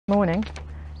Morning.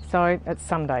 So it's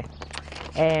Sunday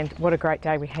and what a great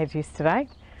day we had yesterday.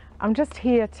 I'm just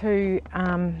here to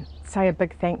say a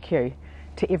big thank you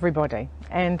to everybody,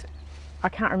 and I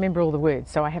can't remember all the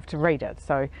words so I have to read it,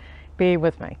 so bear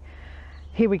with me.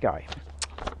 Here we go.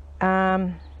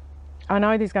 I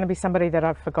know there's going to be somebody that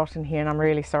I've forgotten here, and I'm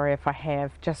really sorry if I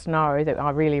have. Just know that I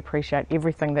really appreciate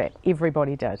everything that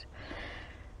everybody did.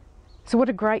 So what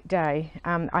a great day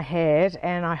I had,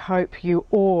 and I hope you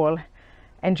all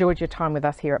enjoyed your time with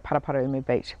us here at Paraparaumu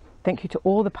Beach. Thank you to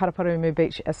all the Paraparaumu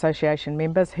Beach Association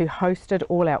members who hosted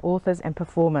all our authors and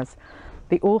performers.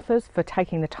 The authors for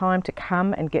taking the time to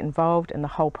come and get involved in the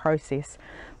whole process.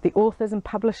 The authors and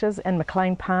publishers in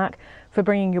McLean Park for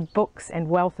bringing your books and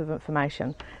wealth of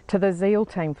information. To the ZEAL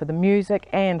team for the music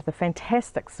and the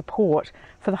fantastic support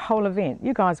for the whole event.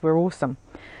 You guys were awesome.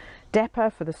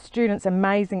 DAPA for the students'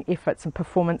 amazing efforts and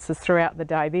performances throughout the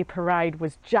day. Their parade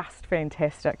was just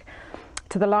fantastic.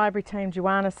 To the library team,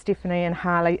 Joanna, Stephanie and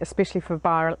Harley, especially for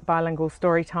bilingual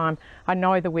story time. I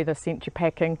know the weather sent you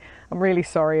packing. I'm really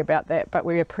sorry about that, but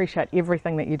we appreciate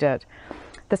everything that you did.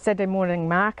 The Saturday morning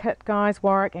market guys,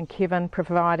 Warwick and Kevin,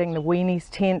 providing the weenies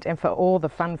tent and for all the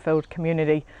fun-filled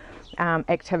community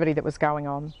activity that was going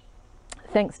on.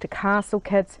 Thanks to Castle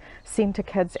Kids, Centre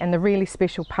Kids and the really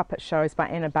special puppet shows by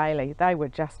Anna Bailey. They were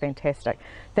just fantastic.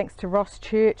 Thanks to Ross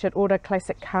Church at Auto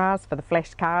Classic Cars for the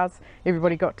flash cars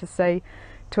everybody got to see.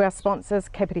 To our sponsors,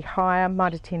 Kapiti Hire,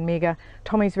 Mitre 10 Mega,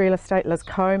 Tommy's Real Estate, Liz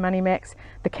Co, Money Max,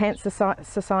 the Cancer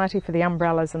Society for the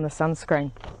umbrellas and the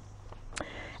sunscreen.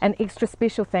 An extra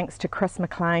special thanks to Chris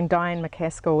McLean, Diane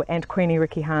McCaskill and Queenie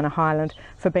Rikihana Highland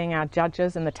for being our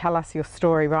judges in the Tell Us Your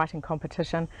Story writing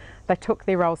competition. They took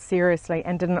their role seriously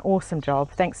and did an awesome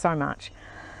job. Thanks so much.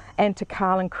 And to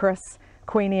Carl and Chris,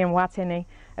 Queenie and Watani,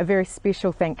 a very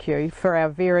special thank you for our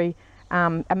very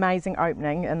amazing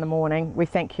opening in the morning. We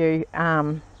thank you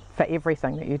for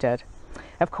everything that you did.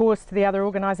 Of course, to the other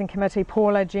organising committee,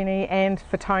 Paula, Jenny and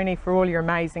for Tony for all your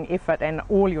amazing effort and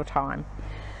all your time.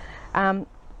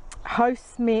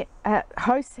 Hosts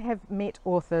have met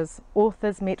authors,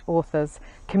 authors met authors,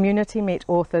 community met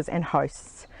authors and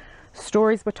hosts.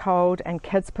 Stories were told and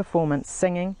kids performance,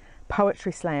 singing,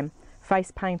 poetry slam,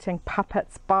 face painting,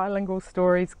 puppets, bilingual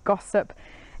stories, gossip,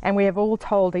 and we have all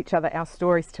told each other our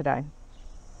stories today,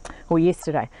 or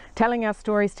yesterday. Telling our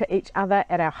stories to each other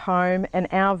at our home in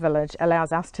our village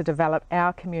allows us to develop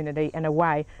our community in a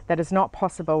way that is not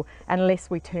possible unless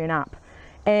we turn up.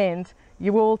 And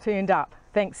you all turned up.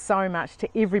 Thanks so much to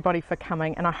everybody for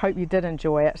coming, and I hope you did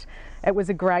enjoy it. It was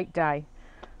a great day.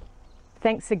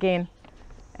 Thanks again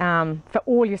for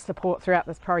all your support throughout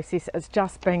this process. It's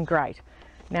just been great.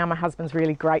 Now my husband's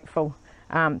really grateful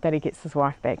that he gets his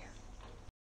wife back.